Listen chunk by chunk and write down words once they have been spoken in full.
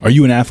Are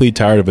you an athlete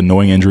tired of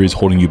annoying injuries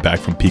holding you back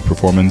from peak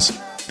performance?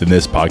 Then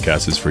this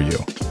podcast is for you.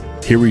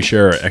 Here we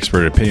share our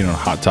expert opinion on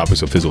hot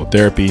topics of physical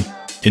therapy,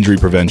 injury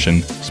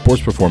prevention,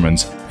 sports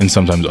performance, and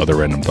sometimes other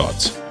random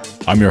thoughts.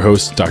 I'm your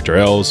host, Dr.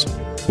 Els.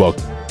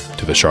 Welcome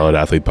to the Charlotte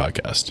Athlete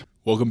Podcast.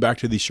 Welcome back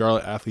to the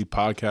Charlotte Athlete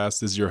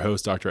Podcast. This is your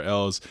host, Dr.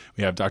 Els.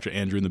 We have Dr.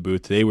 Andrew in the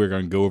booth. Today we're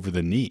going to go over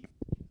the knee.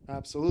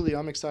 Absolutely.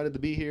 I'm excited to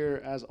be here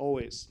as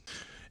always.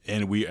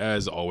 And we,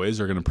 as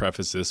always, are going to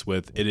preface this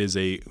with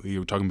we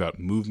were talking about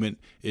movement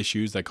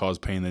issues that cause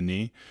pain in the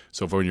knee.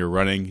 So for when you're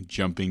running,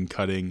 jumping,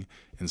 cutting,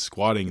 and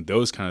squatting,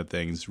 those kind of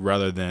things,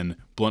 rather than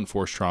blunt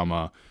force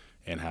trauma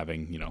and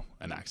having,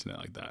 an accident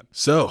like that.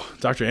 So,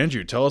 Dr.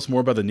 Andrew, tell us more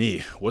about the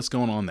knee. What's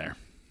going on there?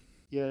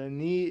 Yeah,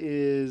 knee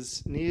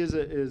is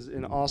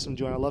an awesome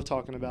joint. I love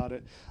talking about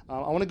it. I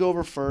want to go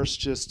over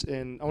first I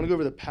want to go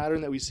over the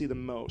pattern that we see the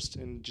most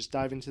and just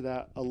dive into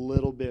that a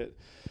little bit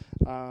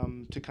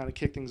to kind of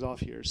kick things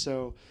off here.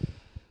 So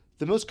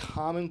the most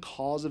common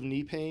cause of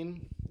knee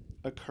pain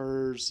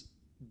occurs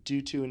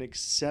due to an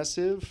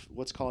excessive,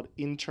 what's called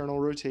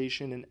internal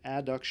rotation and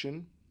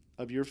adduction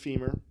of your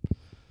femur,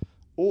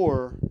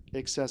 or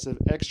excessive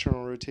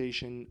external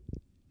rotation,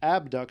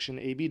 abduction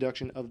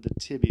of the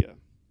tibia.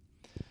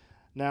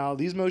 Now,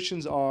 these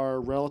motions are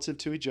relative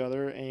to each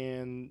other,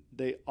 and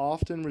they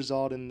often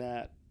result in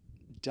that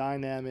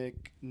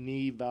dynamic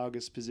knee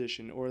valgus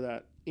position, or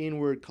that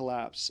inward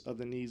collapse of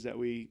the knees that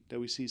we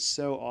see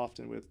so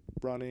often with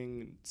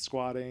running,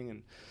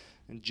 squatting,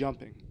 and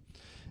jumping.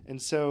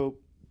 And so,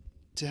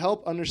 to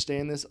help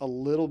understand this a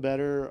little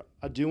better,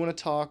 I do want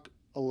to talk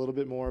a little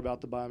bit more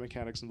about the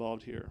biomechanics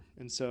involved here.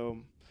 And so,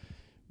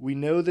 we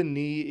know the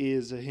knee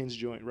is a hinge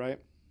joint, right?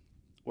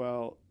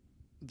 Well,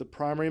 the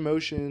primary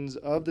motions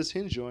of this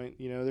hinge joint,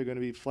 they're going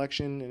to be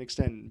flexion and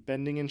extend,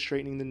 bending and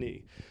straightening the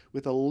knee,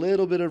 with a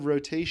little bit of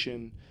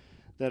rotation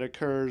that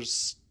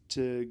occurs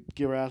to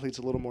give our athletes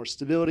a little more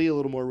stability, a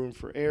little more room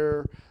for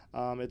error.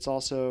 It's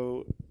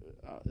also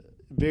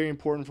very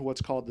important for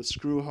what's called the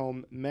screw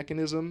home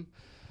mechanism,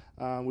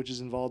 which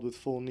is involved with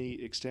full knee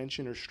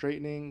extension or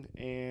straightening.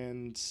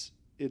 And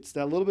it's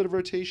that little bit of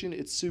rotation.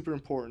 It's super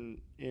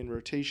important in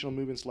rotational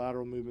movements,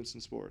 lateral movements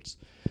in sports.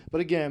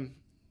 But again,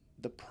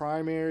 the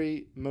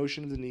primary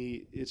motion of the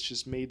knee, it's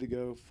just made to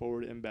go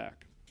forward and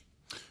back.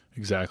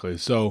 Exactly.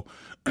 So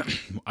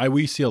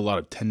we see a lot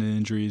of tendon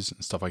injuries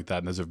and stuff like that,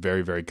 and those are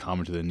very, very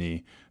common to the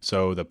knee.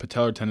 So the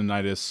patellar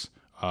tendonitis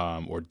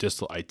or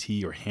distal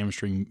IT or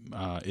hamstring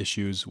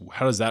issues,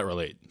 how does that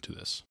relate to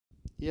this?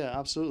 Yeah,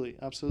 absolutely.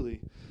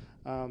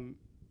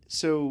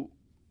 So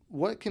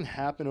what can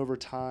happen over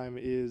time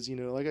is,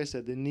 like I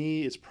said, the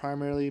knee is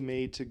primarily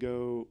made to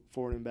go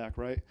forward and back,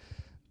 right?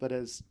 But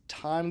as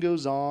time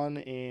goes on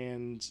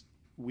and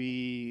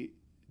we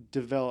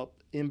develop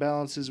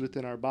imbalances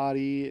within our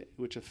body,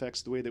 which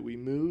affects the way that we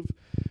move,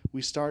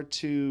 we start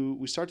to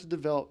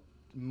develop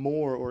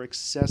more or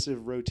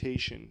excessive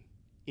rotation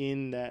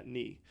in that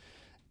knee.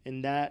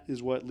 And that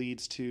is what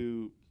leads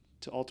to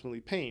ultimately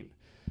pain.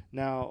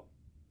 Now,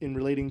 in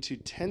relating to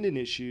tendon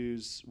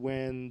issues,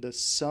 when the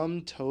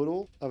sum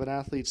total of an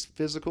athlete's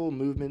physical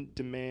movement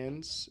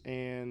demands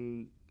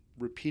and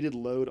repeated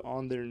load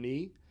on their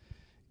knee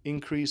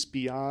increase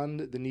beyond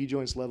the knee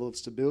joint's level of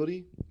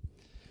stability,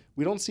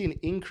 we don't see an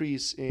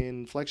increase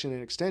in flexion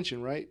and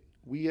extension, right?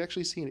 We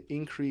actually see an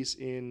increase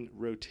in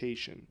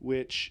rotation,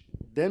 which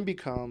then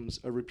becomes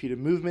a repeated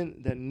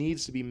movement that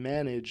needs to be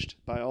managed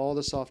by all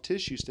the soft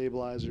tissue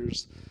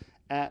stabilizers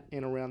at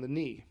and around the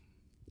knee.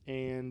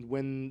 And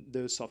when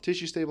those soft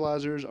tissue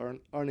stabilizers are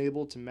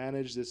unable to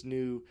manage this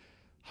new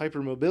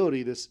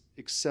hypermobility, this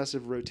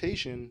excessive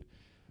rotation,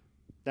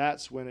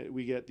 that's when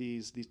we get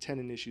these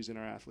tendon issues in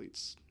our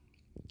athletes.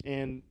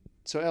 And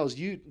so, Els,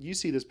 you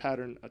see this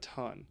pattern a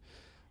ton.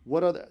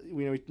 What other,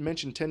 we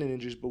mentioned tendon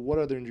injuries, but what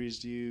other injuries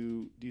do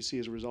you see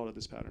as a result of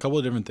this pattern? A couple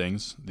of different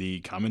things. The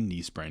common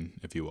knee sprain,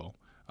 if you will,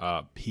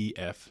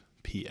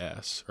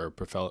 PFPS or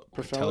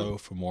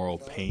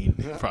patellofemoral pain,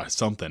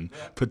 something.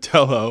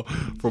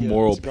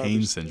 Patellofemoral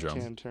pain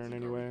syndrome. Can term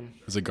anyway.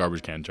 It's a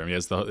garbage can term. Yeah,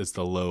 it's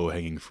the low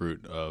hanging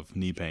fruit of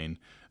knee pain.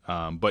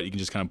 But you can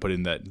just kind of put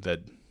in that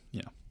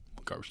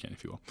garbage can,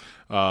 if you will.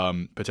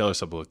 Patellar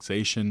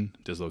subluxation,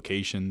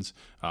 dislocations,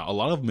 a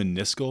lot of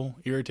meniscal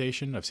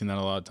irritation. I've seen that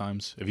a lot of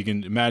times. If you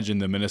can imagine,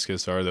 the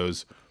meniscus are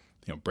those,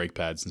 brake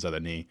pads inside the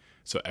knee.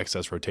 So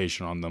excess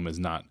rotation on them is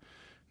not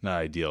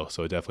ideal.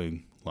 So it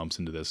definitely lumps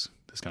into this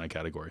kind of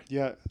category.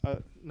 Yeah, I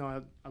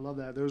love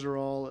that. Those are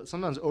all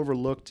sometimes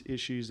overlooked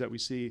issues that we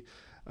see.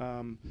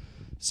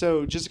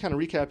 So just to kind of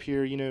recap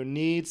here,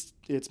 knees,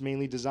 it's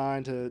mainly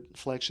designed to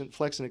flex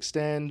and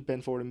extend,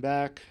 bend forward and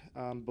back.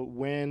 But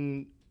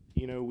when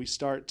we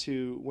start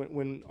to,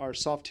 when our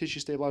soft tissue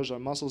stabilizers, our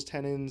muscles,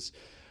 tendons,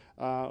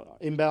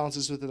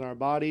 imbalances within our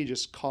body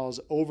just cause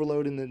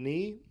overload in the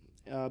knee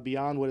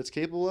beyond what it's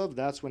capable of,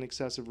 that's when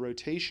excessive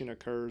rotation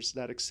occurs,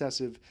 that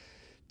excessive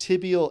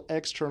tibial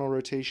external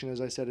rotation,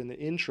 as I said in the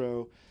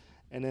intro.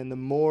 And then the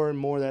more and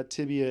more that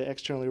tibia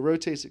externally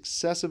rotates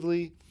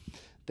excessively,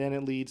 then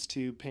it leads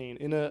to pain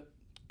in a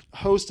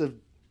host of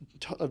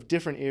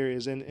different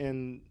areas.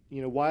 And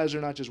why is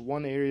there not just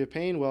one area of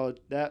pain? Well,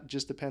 that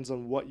just depends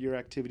on what your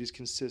activities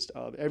consist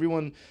of.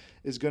 Everyone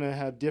is going to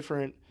have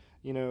different,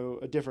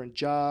 a different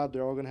job.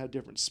 They're all going to have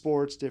different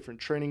sports, different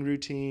training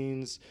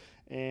routines,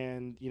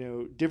 and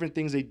different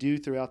things they do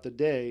throughout the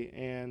day.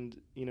 And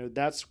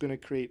that's going to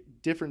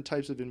create different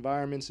types of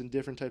environments and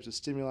different types of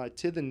stimuli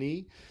to the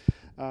knee,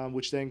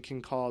 which then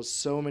can cause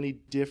so many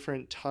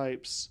different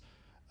types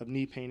of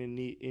knee pain and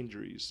knee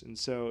injuries. And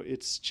so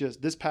it's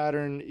just, this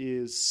pattern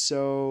is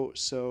so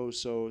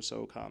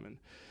common.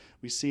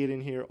 We see it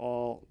in here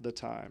all the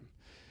time.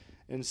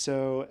 And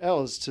so,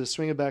 Els, to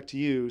swing it back to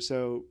you,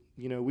 so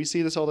we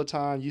see this all the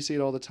time, you see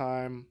it all the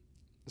time.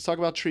 Let's talk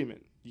about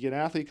treatment. You get an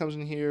athlete comes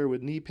in here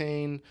with knee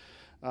pain,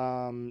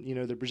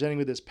 they're presenting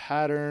with this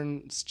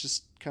pattern. Let's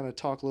just kind of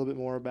talk a little bit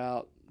more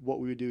about what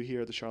we would do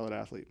here at the Charlotte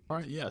Athlete. All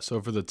right, yeah. So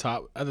at the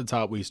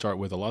top, we start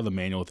with a lot of the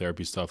manual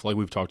therapy stuff. Like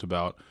we've talked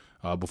about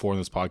before in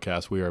this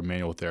podcast, we are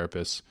manual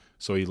therapists.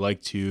 So we'd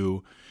like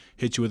to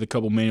hit you with a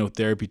couple manual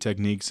therapy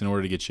techniques in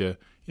order to get you,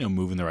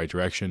 move in the right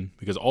direction.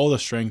 Because all the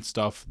strength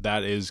stuff,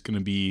 that is going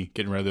to be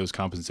getting rid of those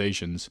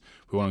compensations.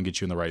 We want to get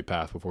you in the right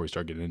path before we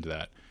start getting into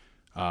that.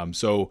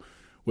 So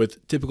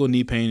with typical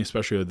knee pain,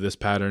 especially with this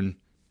pattern,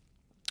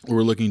 what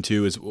we're looking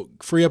to is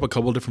free up a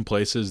couple different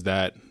places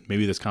that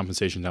maybe this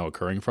compensation is now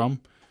occurring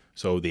from.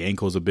 So the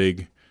ankle is a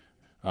big,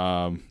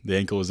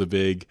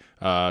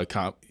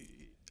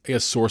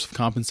 source of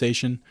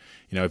compensation.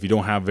 If you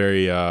don't have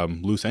very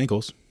loose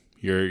ankles,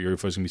 your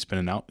foot's gonna be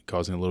spinning out,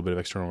 causing a little bit of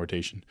external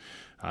rotation.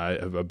 I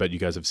bet you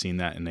guys have seen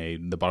that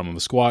in the bottom of a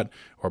squat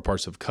or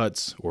parts of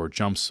cuts or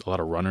jumps. A lot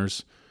of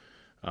runners.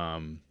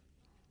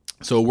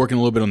 So working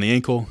a little bit on the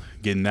ankle,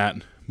 getting that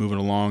moving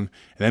along,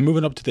 and then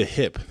moving up to the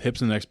hip.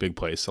 Hip's the next big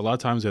place. A lot of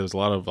times there's a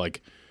lot of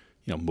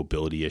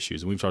mobility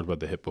issues. And we've talked about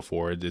the hip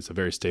before. It's a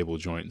very stable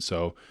joint.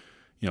 So,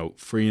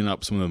 freeing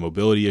up some of the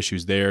mobility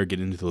issues there,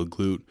 getting into the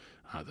glute,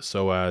 the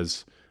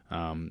psoas,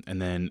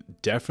 and then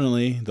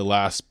definitely the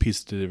last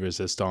piece de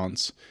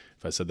resistance,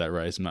 if I said that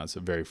right, I'm not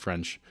so very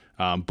French,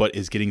 but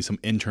is getting some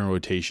internal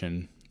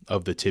rotation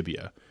of the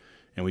tibia.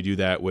 And we do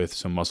that with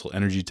some muscle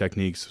energy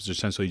techniques, which is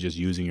essentially just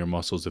using your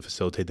muscles to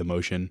facilitate the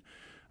motion,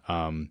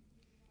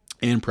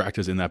 and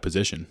practice in that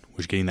position,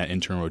 which is getting that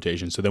internal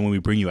rotation. So then when we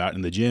bring you out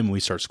in the gym and we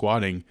start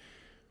squatting,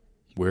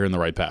 we're in the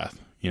right path.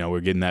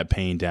 We're getting that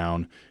pain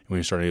down, and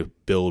we're starting to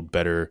build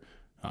better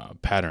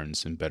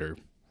patterns and better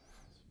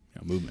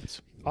movements.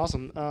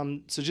 Awesome.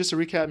 So just to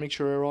recap, make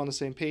sure we're all on the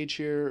same page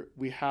here.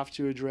 We have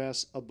to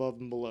address above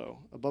and below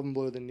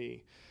the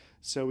knee.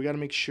 So we got to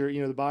make sure,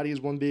 the body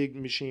is one big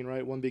machine,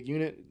 right? One big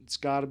unit. It's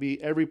got to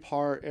be every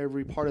part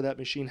of that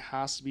machine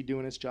has to be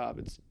doing its job.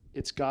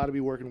 It's got to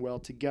be working well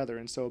together.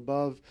 And so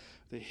above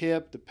the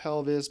hip, the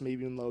pelvis,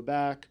 maybe even low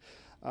back,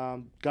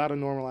 got to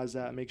normalize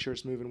that and make sure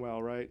it's moving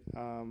well, right?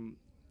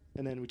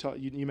 And then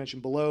you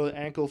mentioned below the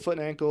ankle, foot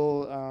and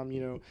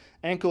ankle,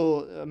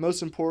 ankle,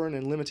 most important,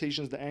 and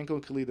limitations, the ankle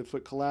could lead to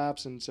foot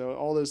collapse. And so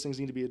all those things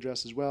need to be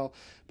addressed as well.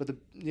 But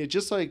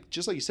just like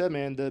you said,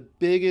 man, the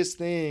biggest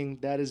thing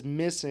that is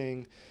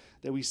missing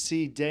that we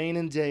see day in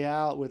and day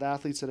out with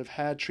athletes that have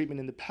had treatment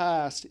in the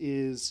past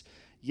is,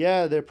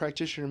 their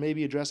practitioner may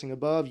be addressing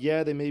above.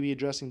 They may be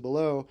addressing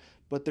below,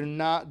 but they're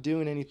not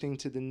doing anything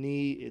to the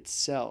knee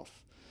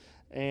itself.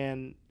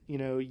 And,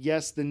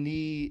 yes, the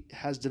knee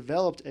has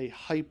developed a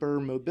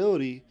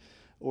hypermobility,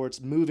 or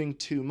it's moving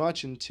too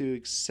much into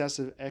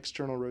excessive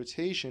external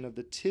rotation of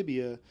the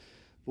tibia.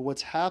 But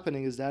what's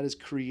happening is that is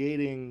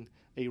creating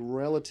a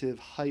relative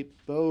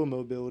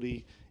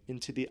hypomobility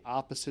into the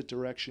opposite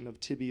direction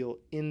of tibial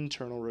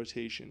internal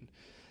rotation.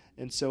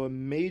 And so a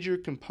major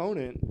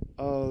component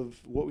of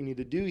what we need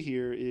to do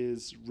here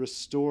is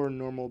restore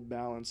normal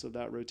balance of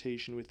that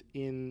rotation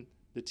within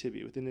the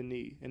tibia, within the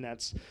knee. And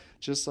that's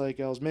just like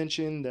I was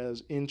mentioned,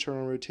 those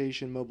internal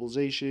rotation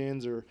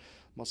mobilizations or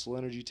muscle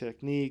energy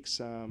techniques.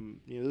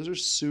 Those are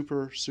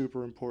super,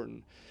 super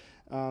important.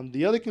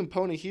 The other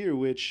component here,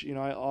 which,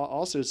 I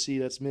also see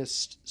that's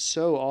missed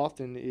so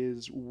often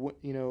is,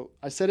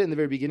 I said it in the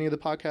very beginning of the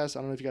podcast. I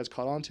don't know if you guys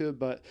caught on to it,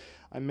 but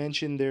I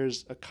mentioned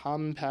there's a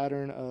common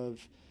pattern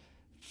of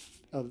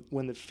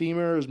when the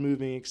femur is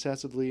moving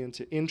excessively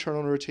into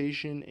internal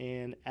rotation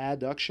and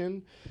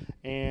adduction,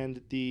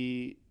 and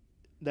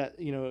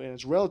and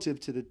it's relative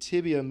to the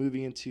tibia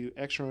moving into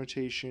external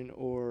rotation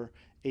or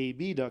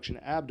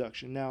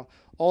abduction. Now,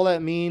 all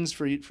that means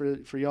for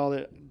y'all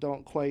that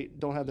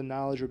don't have the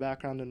knowledge or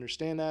background to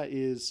understand that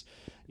is,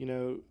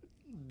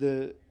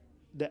 the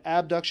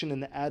abduction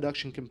and the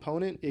adduction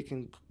component, it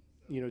can,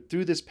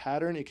 through this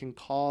pattern, it can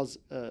cause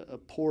a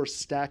poor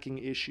stacking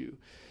issue.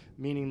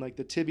 Meaning like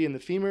the tibia and the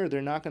femur,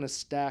 they're not going to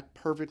stack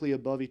perfectly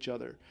above each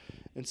other.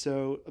 And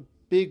so a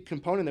big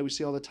component that we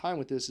see all the time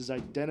with this is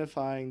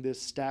identifying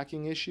this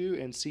stacking issue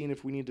and seeing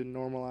if we need to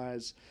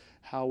normalize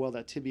how well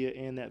that tibia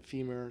and that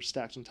femur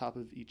stacks on top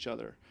of each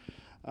other.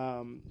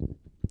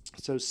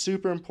 So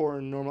super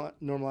important,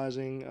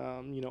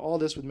 normalizing, all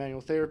this with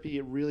manual therapy.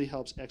 It really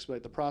helps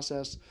expedite the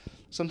process.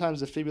 Sometimes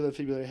the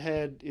fibular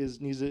head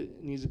needs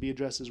to be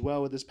addressed as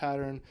well with this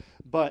pattern,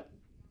 but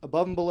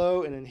above and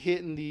below, and then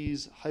hitting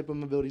these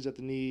hypomobilities at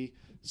the knee,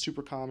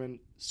 super common,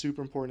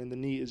 super important, and the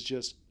knee is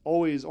just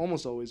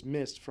almost always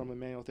missed from a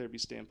manual therapy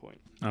standpoint.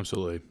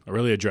 Absolutely.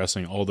 Really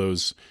addressing all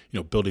those,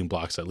 building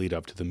blocks that lead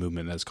up to the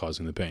movement that's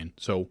causing the pain.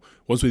 So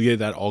once we get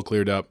that all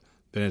cleared up,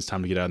 then it's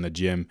time to get out in the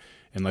gym.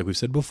 And like we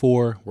said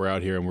before, we're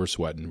out here and we're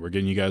sweating. We're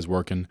getting you guys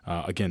working.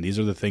 Again, these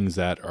are the things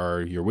that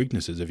are your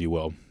weaknesses, if you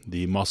will.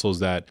 The muscles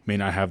that may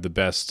not have the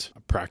best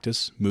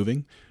practice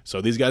moving.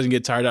 So these guys can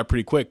get tired out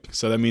pretty quick.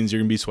 So that means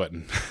you're going to be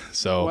sweating.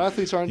 So, well,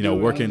 athletes aren't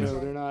doing, working.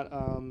 They're not,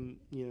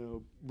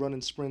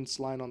 running sprints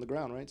lying on the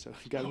ground, right? So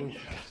you got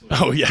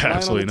to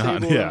absolutely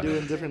not. Yeah.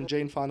 Doing different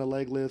Jane Fonda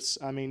leg lifts.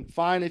 I mean,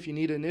 fine if you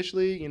need it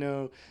initially,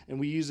 and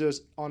we use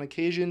those on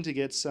occasion to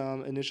get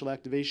some initial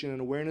activation and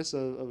awareness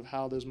of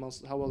how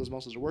well those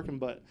muscles are working.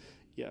 But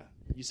yeah,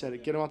 you said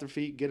it. Get them off their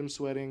feet, get them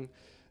sweating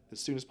as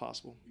soon as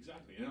possible.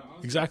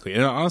 Exactly.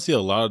 And honestly, a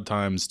lot of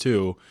times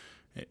too,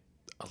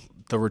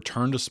 the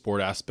return to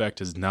sport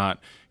aspect is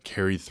not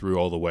carried through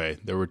all the way.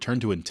 The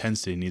return to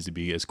intensity needs to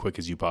be as quick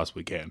as you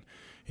possibly can.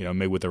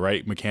 Maybe with the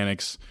right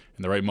mechanics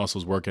and the right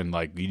muscles working,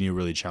 like you need to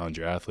really challenge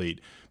your athlete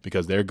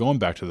because they're going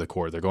back to the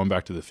court, they're going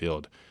back to the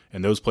field,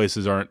 and those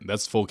places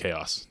that's full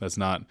chaos. That's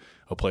not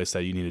a place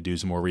that you need to do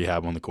some more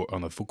rehab on the court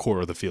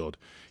or the field.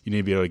 You need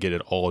to be able to get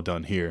it all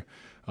done here.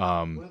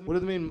 What are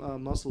the main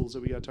muscles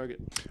that we got to target?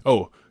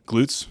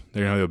 Glutes.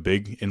 They're going to have a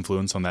big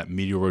influence on that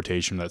medial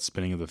rotation, that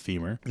spinning of the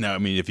femur. Now, I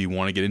mean, if you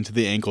want to get into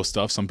the ankle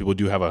stuff, some people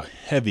do have a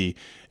heavy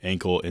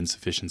ankle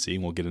insufficiency,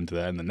 and we'll get into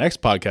that in the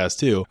next podcast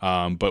too,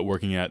 but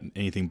working at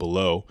anything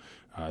below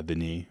the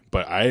knee.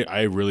 But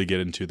I really get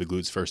into the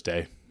glutes first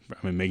day.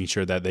 I mean, making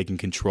sure that they can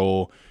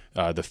control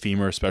the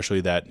femur,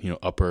 especially that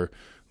upper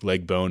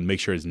leg bone,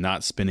 make sure it's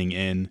not spinning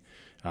in,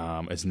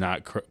 it's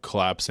not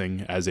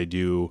collapsing as they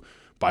do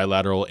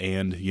bilateral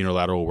and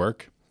unilateral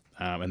work,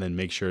 and then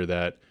make sure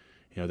that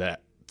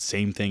that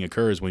same thing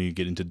occurs when you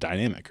get into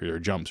dynamic or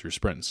jumps or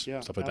sprints,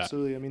 stuff like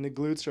absolutely. I mean, the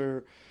glutes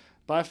are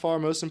by far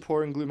most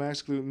important. Glute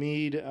max, glute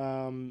med.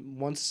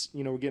 Once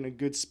we're getting a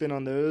good spin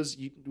on those,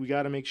 we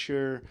got to make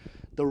sure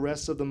the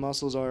rest of the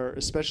muscles are,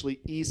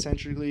 especially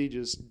eccentrically,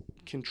 just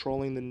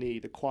controlling the knee.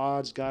 The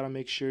quads, got to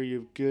make sure you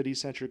have good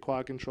eccentric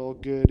quad control,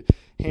 good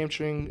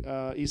hamstring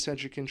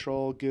eccentric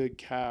control, good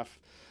calf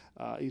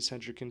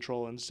eccentric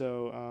control. And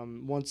so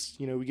once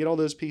we get all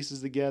those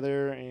pieces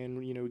together and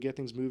we get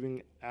things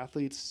moving,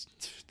 athletes,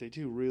 they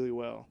do really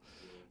well.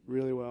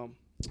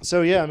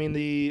 So yeah, I mean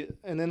the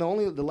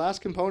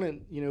last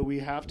component we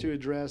have to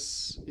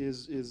address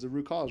is the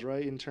root cause,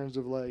 right? In terms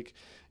of like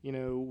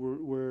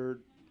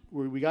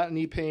we got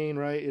knee pain,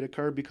 right? It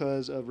occurred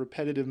because of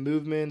repetitive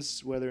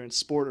movements, whether in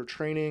sport or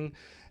training,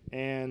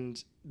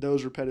 and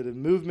those repetitive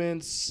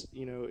movements,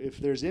 if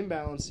there's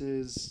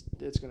imbalances,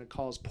 it's going to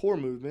cause poor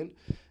movement.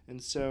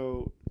 And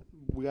so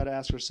we got to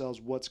ask ourselves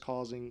what's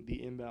causing the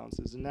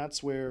imbalances. And that's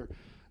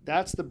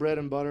the bread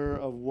and butter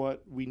of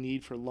what we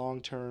need for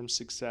long-term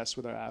success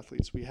with our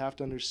athletes. We have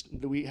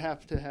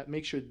to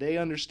make sure they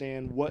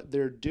understand what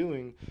they're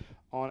doing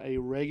on a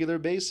regular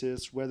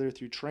basis, whether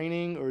through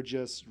training or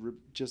just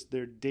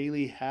their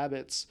daily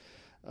habits.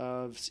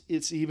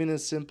 It's even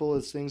as simple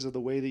as things of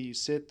the way that you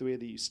sit, the way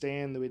that you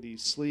stand, the way that you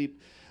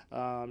sleep,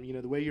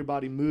 the way your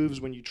body moves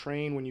when you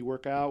train, when you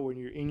work out, when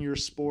you're in your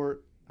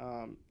sport.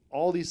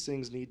 All these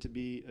things need to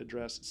be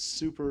addressed.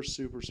 Super,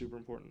 super, super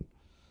important.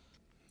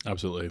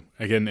 Absolutely.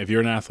 Again, if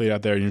you're an athlete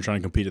out there and you're trying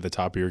to compete at the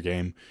top of your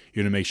game,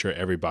 you're going to make sure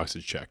every box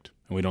is checked.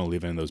 And we don't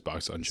leave any of those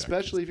boxes unchecked.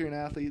 Especially if you're an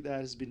athlete that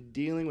has been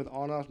dealing with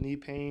on-off knee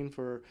pain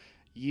for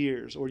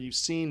years, or you've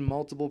seen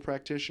multiple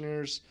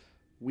practitioners,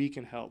 we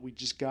can help. We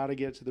just got to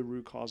get to the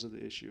root cause of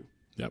the issue.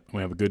 Yep.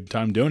 We have a good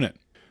time doing it.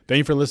 Thank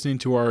you for listening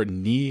to our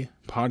knee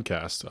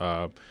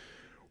podcast.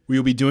 We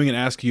will be doing an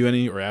Ask You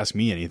Any or Ask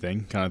Me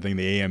Anything kind of thing,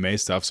 the AMA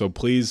stuff. So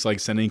please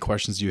send any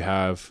questions you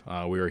have.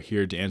 We are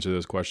here to answer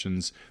those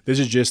questions. This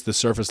is just the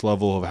surface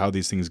level of how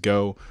these things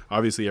go.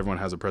 Obviously, everyone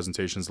has a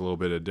presentation that's a little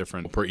bit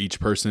different per each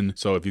person.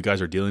 So if you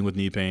guys are dealing with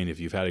knee pain, if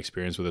you've had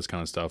experience with this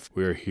kind of stuff,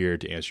 we are here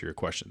to answer your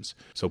questions.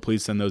 So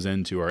please send those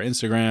in to our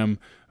Instagram,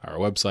 our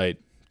website,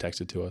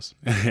 text it to us,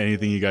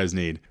 anything you guys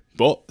need.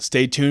 Well,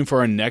 stay tuned for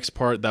our next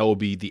part. That will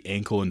be the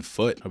ankle and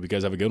foot. Hope you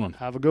guys have a good one.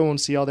 Have a good one.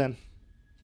 See y'all then.